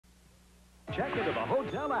Check into the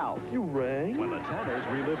Hotel Alf. You rang? When the Tanners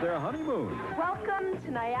relive their honeymoon. Welcome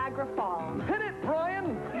to Niagara Falls. Hit it,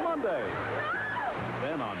 Brian! Monday.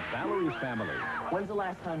 Then on Valerie's Family. When's the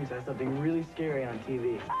last time you saw something really scary on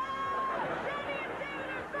TV?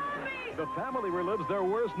 The family relives their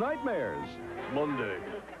worst nightmares. Monday.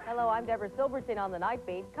 Hello, I'm Debra Silverstein on the Night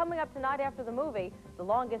Beat. Coming up tonight after the movie, the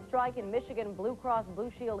longest strike in Michigan Blue Cross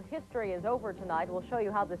Blue Shield history is over tonight. We'll show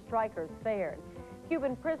you how the strikers fared.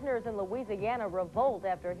 Cuban prisoners in Louisiana revolt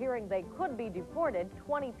after hearing they could be deported.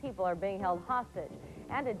 20 people are being held hostage.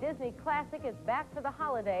 And a Disney classic is back for the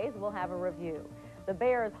holidays. We'll have a review. The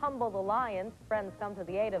Bears humble the Lions. Friends come to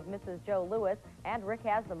the aid of Mrs. Joe Lewis. And Rick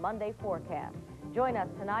has the Monday forecast. Join us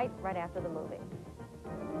tonight right after the movie.